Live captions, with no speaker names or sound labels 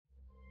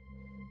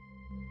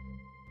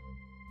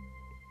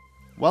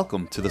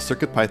Welcome to the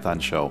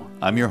CircuitPython Show.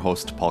 I'm your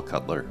host, Paul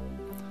Cutler.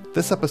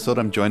 This episode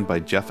I'm joined by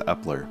Jeff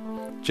Epler.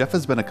 Jeff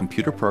has been a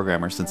computer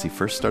programmer since he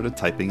first started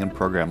typing in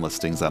program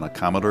listings on a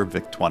Commodore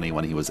VIC-20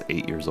 when he was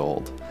 8 years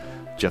old.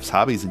 Jeff's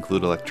hobbies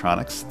include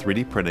electronics,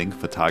 3D printing,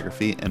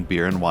 photography, and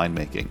beer and wine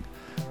making.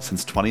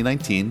 Since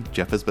 2019,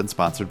 Jeff has been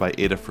sponsored by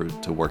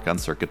Adafruit to work on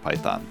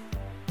CircuitPython.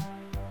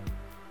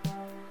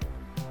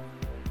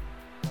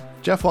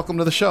 Jeff, welcome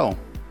to the show.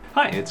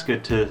 Hi, it's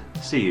good to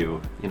see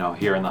you,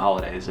 here in the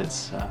holidays.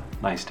 It's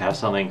nice to have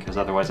something because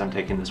otherwise I'm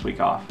taking this week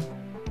off.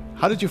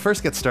 How did you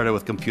first get started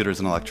with computers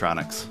and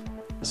electronics?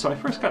 So I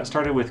first got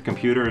started with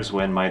computers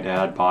when my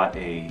dad bought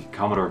a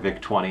Commodore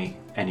VIC-20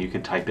 and you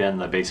could type in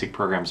the basic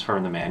programs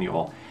from the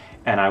manual,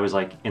 and I was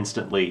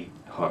instantly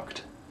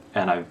hooked.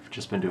 And I've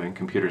just been doing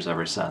computers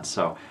ever since.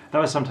 So that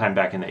was sometime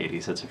back in the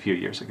 80s. That's a few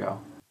years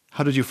ago.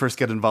 How did you first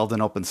get involved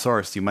in open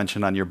source? You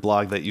mentioned on your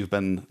blog that you've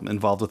been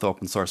involved with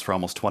open source for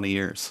almost 20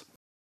 years.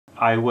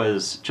 I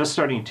was just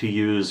starting to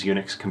use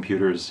Unix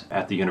computers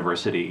at the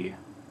university,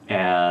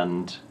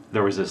 and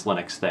there was this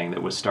Linux thing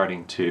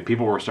that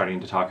people were starting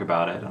to talk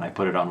about it, and I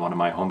put it on one of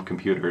my home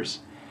computers.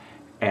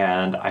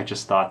 And I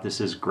just thought, this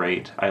is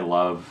great. I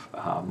love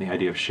the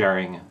idea of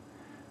sharing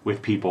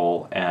with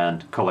people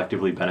and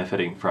collectively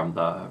benefiting from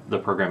the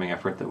programming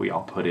effort that we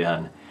all put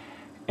in.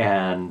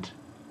 And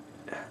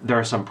there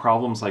are some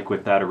problems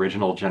with that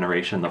original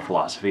generation, the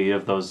philosophy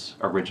of those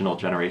original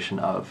generation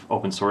of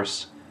open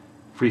source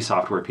free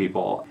software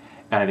people.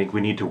 And I think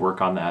we need to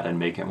work on that and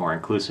make it more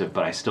inclusive.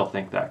 But I still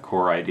think that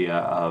core idea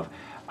of,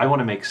 I want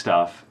to make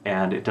stuff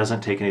and it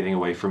doesn't take anything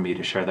away from me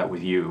to share that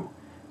with you.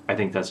 I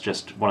think that's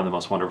just one of the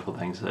most wonderful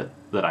things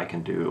that I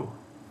can do.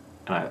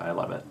 And I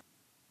love it.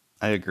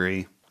 I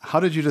agree. How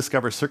did you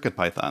discover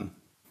CircuitPython?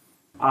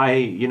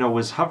 I,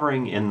 was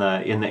hovering in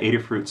the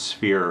Adafruit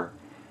sphere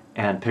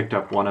and picked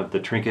up one of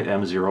the Trinket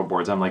M0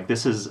 boards. I'm like,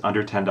 this is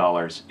under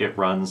 $10. It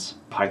runs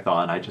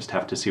Python. I just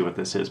have to see what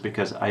this is,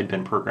 because I'd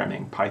been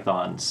programming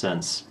Python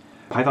since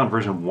Python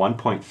version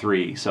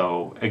 1.3.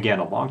 So again,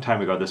 a long time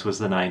ago. This was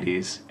the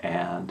 90s,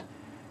 and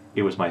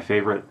it was my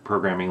favorite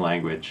programming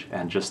language.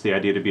 And just the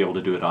idea to be able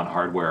to do it on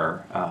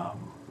hardware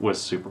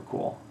was super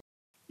cool.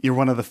 You're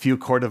one of the few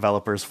core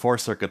developers for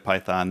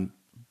CircuitPython.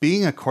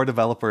 Being a core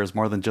developer is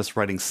more than just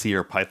writing C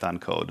or Python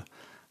code.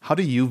 How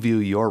do you view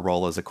your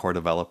role as a core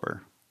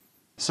developer?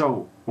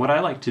 So what I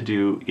like to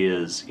do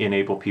is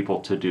enable people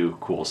to do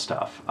cool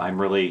stuff.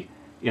 I'm really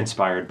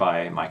inspired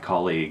by my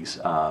colleagues,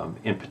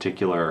 in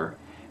particular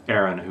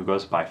Aaron, who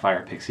goes by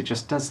Firepix. He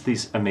just does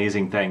these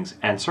amazing things,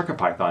 and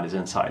CircuitPython is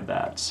inside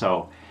that.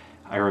 So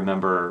I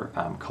remember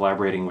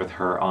collaborating with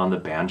her on the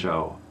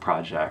Banjo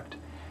project.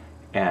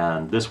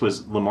 And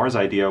Lemore's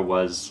idea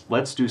was,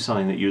 let's do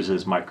something that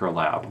uses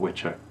MicroLab,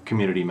 which a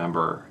community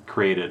member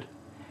created.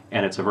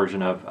 And it's a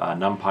version of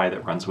NumPy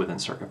that runs within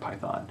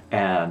CircuitPython.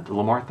 And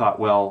Lemore thought,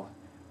 well,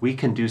 we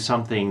can do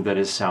something that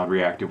is sound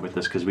reactive with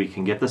this, because we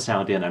can get the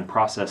sound in and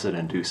process it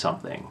and do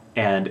something.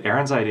 And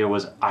Aaron's idea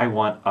was, I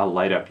want a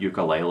light up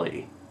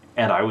ukulele.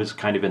 And I was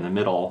kind of in the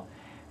middle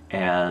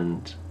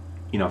and,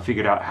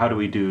 figured out, how do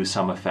we do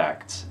some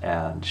effects?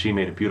 And she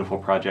made a beautiful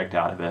project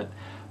out of it.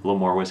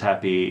 Lemore was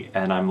happy.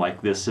 And I'm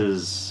like, this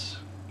is,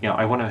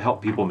 I want to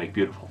help people make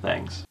beautiful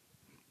things.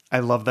 I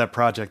love that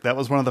project. That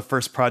was one of the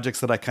first projects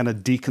that I kind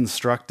of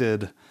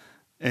deconstructed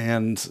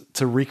and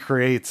to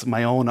recreate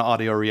my own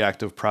audio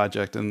reactive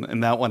project.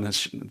 And that one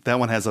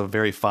has a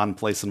very fond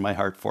place in my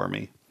heart for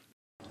me.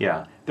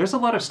 Yeah, there's a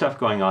lot of stuff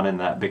going on in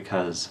that,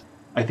 because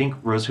I think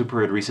Rose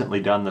Hooper had recently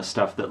done the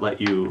stuff that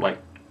let you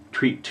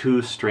treat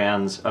two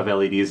strands of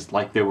LEDs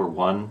like they were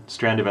one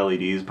strand of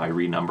LEDs by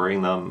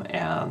renumbering them.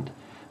 And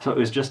so it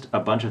was just a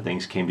bunch of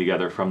things came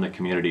together from the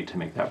community to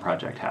make that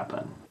project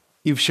happen.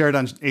 You've shared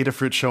on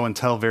Adafruit Show and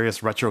Tell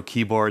various retro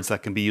keyboards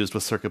that can be used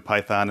with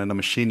CircuitPython and a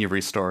machine you've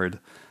restored.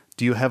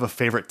 Do you have a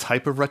favorite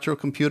type of retro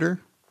computer?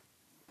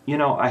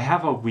 I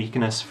have a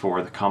weakness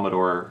for the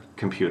Commodore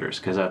computers,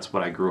 because that's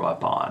what I grew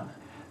up on.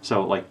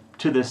 So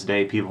to this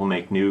day, people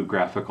make new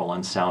graphical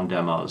and sound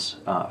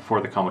demos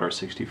for the Commodore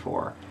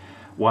 64.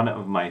 One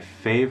of my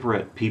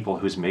favorite people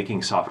who's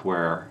making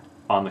software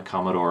on the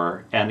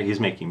Commodore, and he's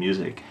making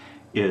music,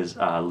 is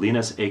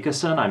Linus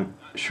Akeson. I'm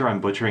sure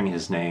I'm butchering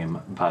his name,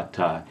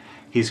 but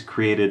he's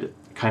created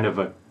kind of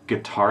a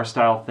guitar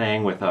style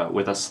thing with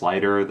a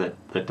slider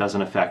that does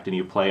an effect, and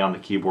you play on the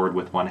keyboard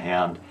with one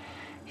hand.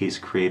 He's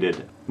created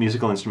a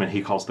musical instrument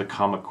he calls the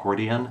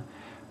accordion,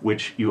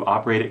 which you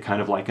operate it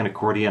kind of like an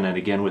accordion, and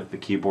again with the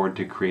keyboard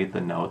to create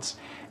the notes.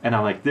 And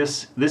I'm like,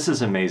 this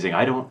is amazing.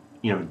 I don't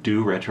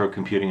do retro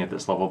computing at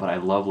this level, but I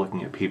love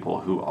looking at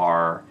people who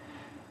are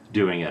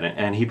doing it,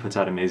 and he puts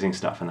out amazing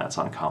stuff, and that's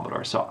on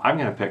Commodore. So I'm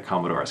going to pick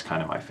Commodore as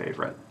kind of my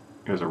favorite.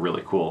 It was a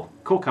really cool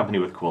company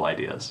with cool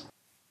ideas.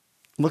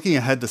 Looking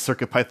ahead to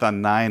CircuitPython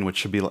 9, which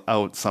should be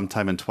out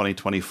sometime in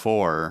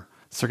 2024,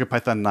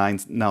 CircuitPython 9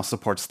 now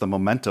supports the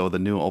Memento, the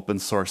new open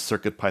source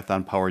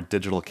CircuitPython-powered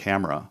digital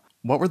camera.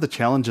 What were the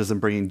challenges in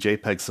bringing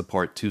JPEG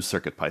support to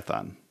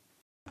CircuitPython?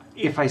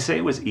 If I say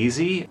it was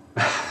easy,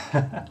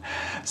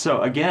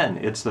 so again,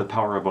 it's the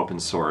power of open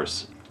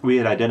source. we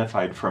had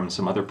identified from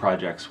some other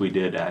projects we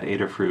did at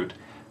Adafruit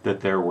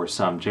that there were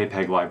some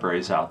JPEG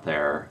libraries out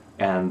there,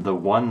 and the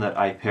one that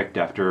I picked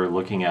after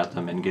looking at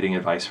them and getting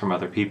advice from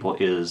other people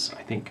is,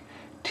 I think,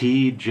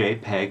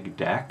 TJPEG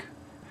Deck,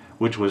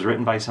 which was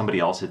written by somebody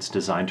else. It's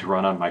designed to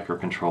run on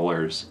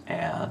microcontrollers,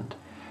 and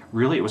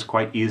really it was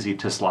quite easy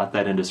to slot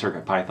that into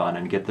CircuitPython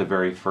and get the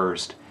very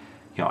first,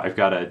 I've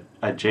got a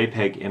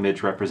JPEG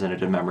image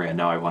represented in memory, and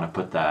now I want to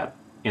put that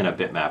in a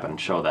bitmap and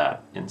show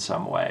that in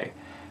some way.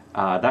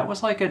 That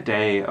was like a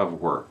day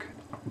of work.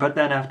 But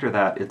then after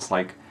that, it's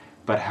like,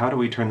 but how do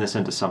we turn this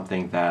into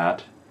something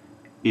that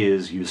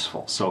is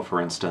useful? So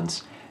for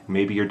instance,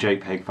 maybe your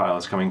JPEG file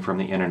is coming from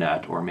the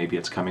internet, or maybe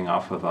it's coming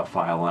off of a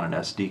file on an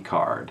SD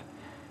card.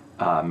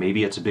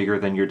 Maybe it's bigger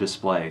than your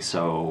display,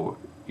 so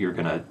you're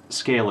going to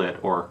scale it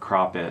or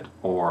crop it,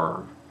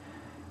 or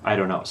I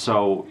don't know.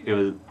 So it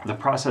was the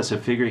process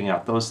of figuring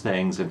out those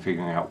things and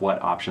figuring out what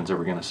options are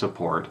we going to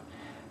support.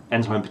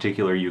 And so in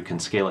particular, you can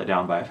scale it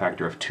down by a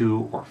factor of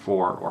 2 or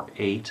 4 or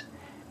 8,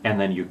 and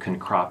then you can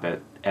crop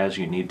it as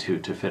you need to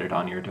fit it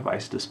on your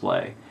device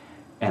display.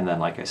 And then,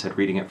 like I said,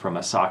 reading it from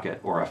a socket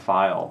or a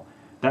file,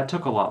 that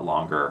took a lot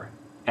longer.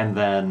 And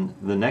then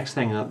the next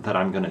thing that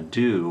I'm going to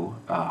do,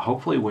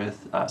 hopefully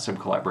with some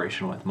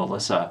collaboration with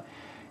Melissa,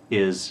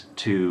 is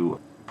to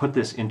put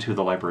this into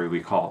the library we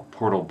call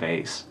Portal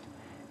Base.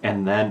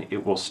 And then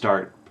it will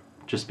start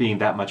just being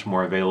that much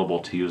more available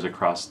to use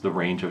across the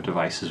range of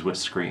devices with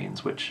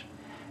screens, which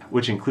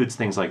includes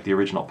things like the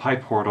original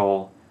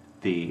PyPortal,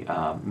 the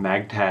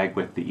MagTag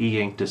with the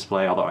e-ink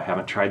display, although I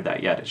haven't tried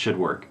that yet. It should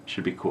work. It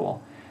should be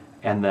cool.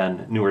 And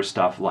then newer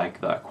stuff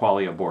like the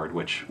Qualia board,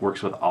 which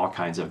works with all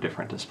kinds of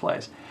different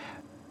displays.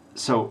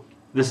 So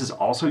this is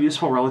also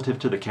useful relative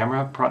to the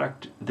camera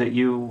product that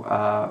you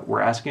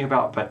were asking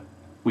about, but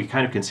we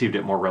kind of conceived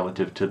it more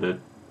relative to the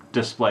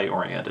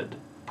display-oriented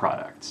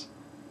products.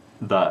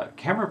 The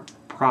camera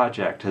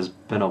project has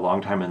been a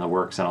long time in the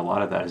works, and a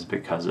lot of that is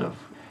because of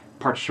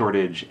part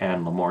shortage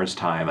and Limor's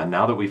time. And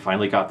now that we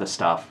finally got the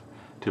stuff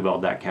to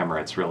build that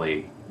camera, it's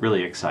really,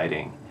 really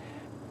exciting.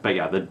 But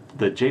yeah, the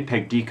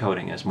JPEG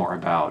decoding is more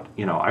about,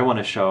 I want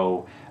to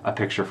show a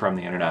picture from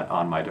the internet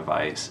on my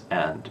device,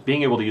 and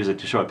being able to use it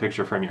to show a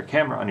picture from your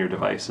camera on your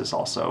device is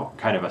also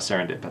kind of a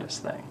serendipitous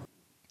thing.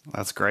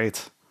 That's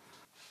great.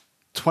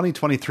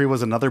 2023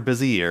 was another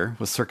busy year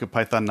with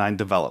CircuitPython 9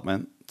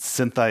 development,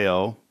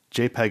 Synth.io,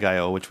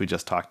 JPEG.io, which we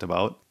just talked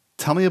about.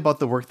 Tell me about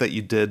the work that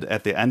you did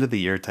at the end of the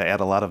year to add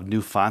a lot of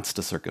new fonts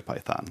to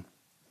CircuitPython.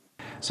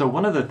 So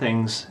one of the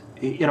things,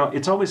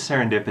 it's always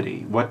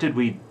serendipity. What did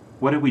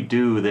we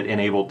do that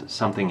enabled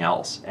something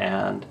else?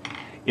 And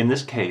in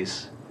this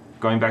case,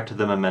 going back to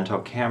the Memento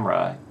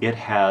camera, it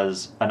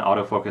has an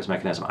autofocus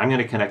mechanism. I'm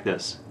going to connect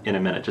this in a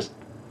minute, just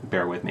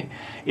bear with me.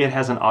 It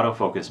has an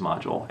autofocus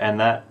module, and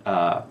that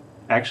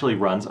actually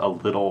runs a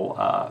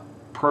little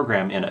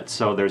program in it.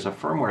 So there's a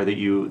firmware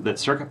that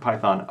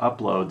CircuitPython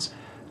uploads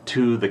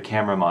to the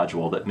camera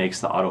module that makes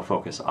the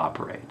autofocus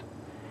operate.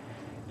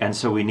 And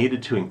so we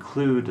needed to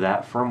include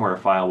that firmware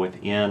file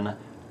within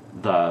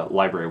the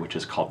library, which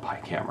is called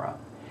PyCamera.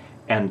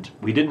 And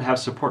we didn't have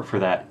support for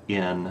that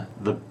in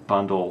the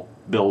bundle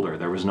builder.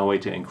 There was no way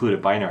to include a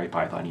binary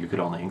Python. You could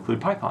only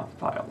include Python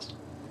files.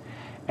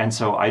 And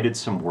so I did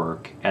some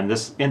work, and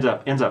this ends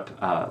up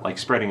like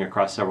spreading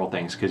across several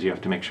things, because you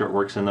have to make sure it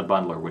works in the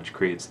bundler, which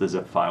creates the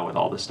zip file with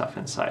all the stuff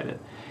inside it.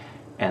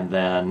 And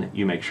then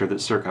you make sure that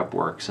Circup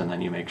works, and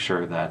then you make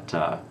sure that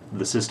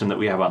the system that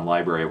we have on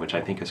library, which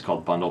I think is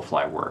called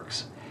Bundlefly,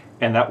 works.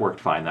 And that worked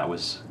fine. That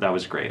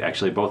was great.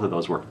 Actually, both of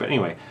those worked. But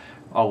anyway,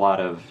 a lot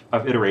of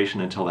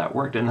iteration until that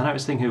worked. And then I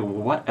was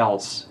thinking, what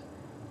else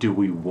do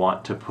we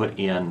want to put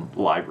in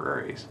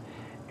libraries?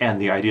 And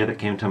the idea that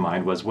came to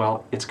mind was,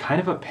 well, it's kind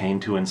of a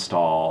pain to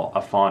install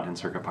a font in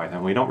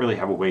CircuitPython. We don't really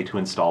have a way to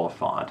install a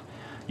font.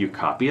 You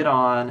copy it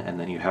on, and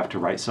then you have to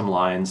write some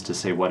lines to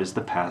say what is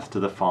the path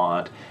to the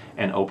font,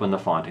 and open the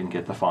font and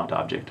get the font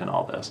object and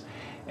all this.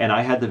 And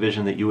I had the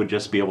vision that you would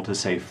just be able to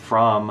say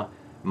from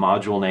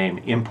module name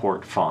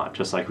import font,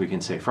 just like we can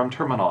say from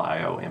terminal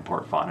IO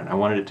import font, and I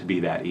wanted it to be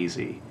that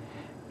easy.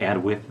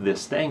 And with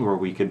this thing where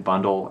we could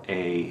bundle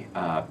a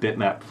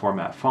bitmap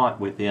format font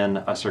within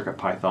a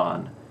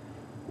CircuitPython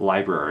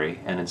library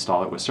and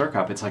install it with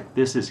Circup, it's like,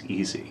 this is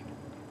easy.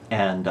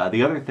 And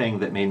the other thing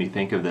that made me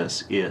think of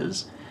this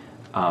is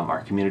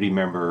our community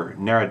member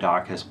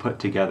Neradoc has put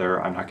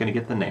together, I'm not going to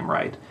get the name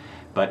right,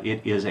 but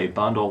it is a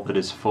bundle that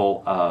is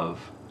full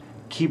of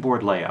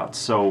keyboard layouts.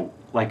 So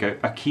like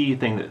a key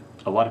thing that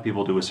a lot of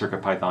people do with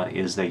CircuitPython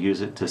is they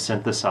use it to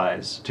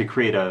synthesize, to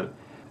create a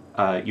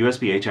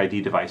USB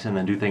HID device and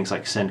then do things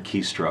like send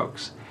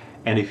keystrokes.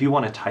 And if you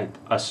want to type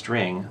a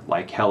string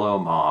like hello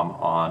mom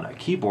on a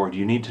keyboard,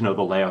 you need to know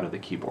the layout of the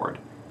keyboard.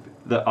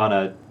 On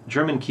a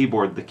German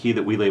keyboard, the key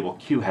that we label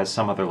Q has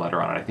some other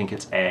letter on it. I think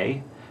it's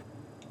A.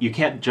 You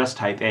can't just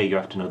type A, you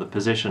have to know the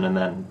position and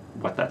then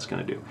what that's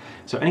going to do.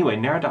 So anyway,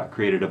 Neradoc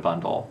created a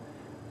bundle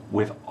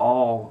with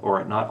all,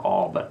 or not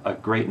all, but a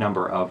great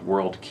number of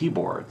world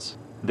keyboards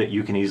that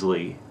you can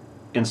easily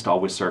install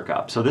with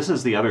Circup. So this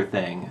is the other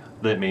thing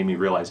that made me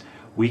realize,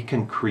 we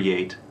can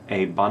create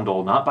a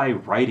bundle not by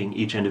writing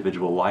each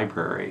individual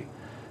library,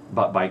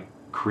 but by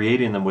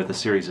creating them with a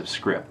series of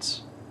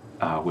scripts,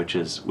 which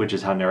is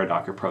how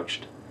Neradoc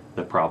approached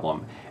the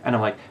problem. And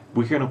I'm like,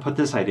 we're going to put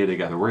this idea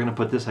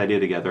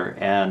together,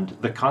 and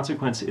the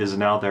consequence is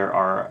now there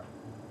are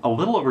a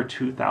little over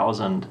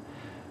 2,000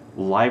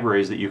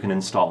 libraries that you can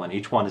install, and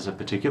each one is a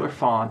particular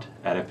font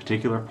at a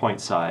particular point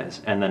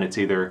size, and then it's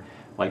either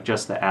like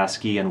just the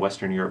ASCII and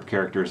Western Europe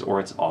characters, or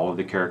it's all of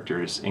the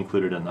characters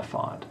included in the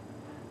font.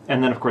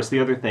 And then, of course, the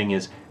other thing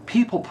is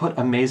people put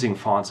amazing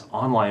fonts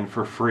online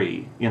for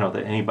free,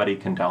 that anybody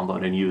can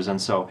download and use. And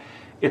so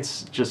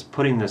it's just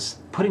putting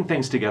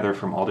things together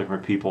from all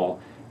different people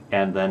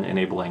and then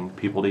enabling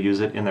people to use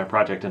it in their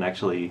project. And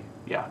actually,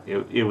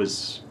 it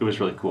was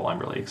really cool. I'm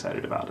really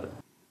excited about it.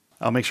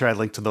 I'll make sure I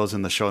link to those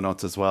in the show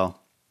notes as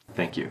well.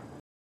 Thank you.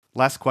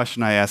 Last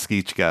question I ask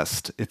each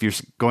guest. If you're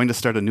going to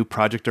start a new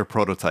project or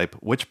prototype,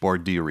 which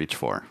board do you reach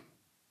for?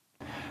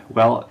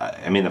 Well,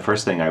 I mean, the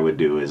first thing I would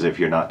do is, if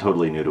you're not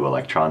totally new to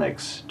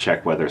electronics,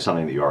 check whether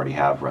something that you already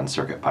have runs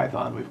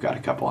CircuitPython. We've got a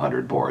couple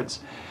hundred boards.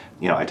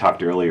 I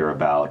talked earlier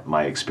about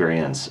my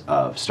experience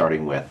of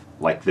starting with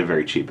like the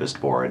very cheapest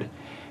board,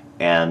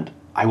 and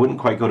I wouldn't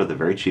quite go to the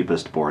very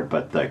cheapest board,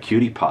 but the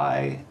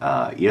QtPy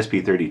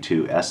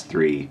ESP32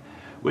 S3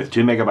 with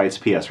 2 megabytes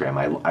PS RAM,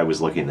 I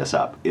was looking this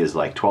up, is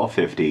like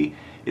 $12.50.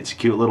 It's a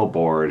cute little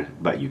board,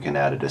 but you can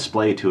add a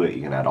display to it,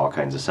 you can add all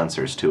kinds of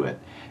sensors to it.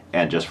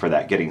 And just for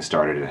that getting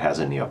started, it has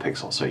a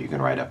NeoPixel, so you can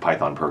write a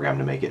Python program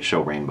to make it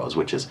show rainbows,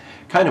 which is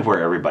kind of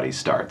where everybody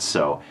starts.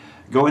 So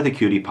go with the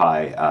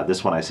QtPy.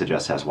 This one I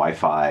suggest has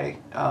Wi-Fi,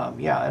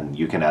 and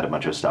you can add a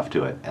bunch of stuff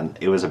to it. And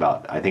it was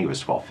I think it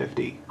was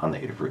 $12.50 on the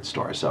Adafruit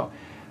store, so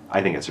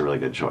I think it's a really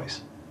good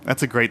choice.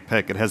 That's a great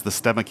pick. It has the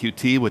Stemma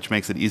QT, which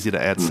makes it easy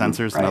to add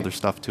sensors and other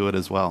stuff to it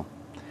as well.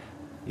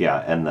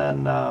 Yeah, and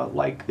then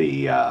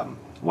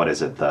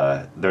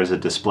there's a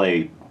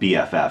display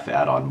BFF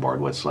add-on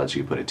board, which lets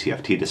you put a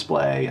TFT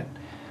display, and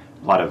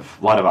a lot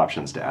of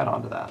options to add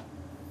on to that.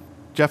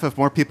 Jeff, if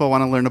more people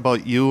want to learn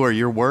about you or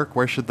your work,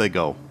 where should they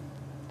go?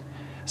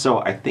 So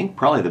I think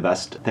probably the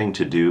best thing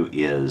to do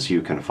is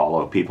you can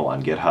follow people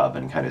on GitHub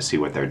and kind of see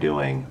what they're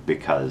doing,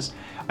 because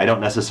I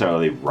don't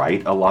necessarily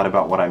write a lot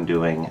about what I'm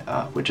doing,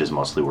 which is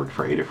mostly work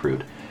for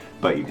Adafruit,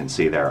 but you can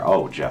see there,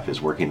 Jeff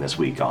is working this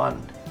week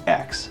on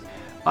X.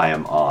 I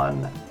am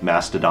on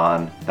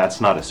Mastodon.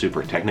 That's not a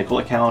super technical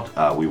account.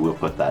 We will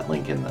put that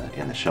link in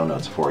the show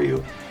notes for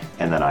you.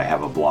 And then I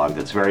have a blog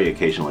that's very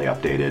occasionally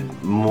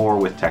updated, more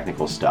with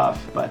technical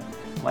stuff, but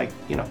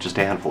just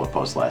a handful of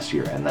posts last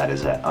year, and that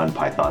is at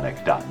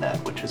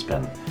unpythonic.net, which has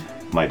been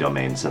my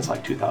domain since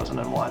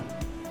 2001.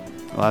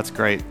 Well, that's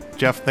great.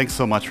 Jeff, thanks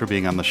so much for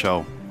being on the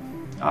show.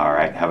 All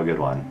right, have a good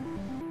one.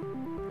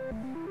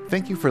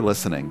 Thank you for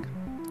listening.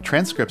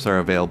 Transcripts are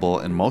available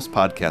in most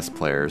podcast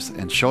players,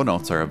 and show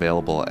notes are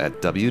available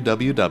at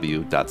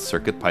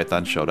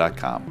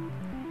www.circuitpythonshow.com.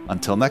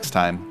 Until next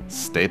time,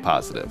 stay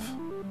positive.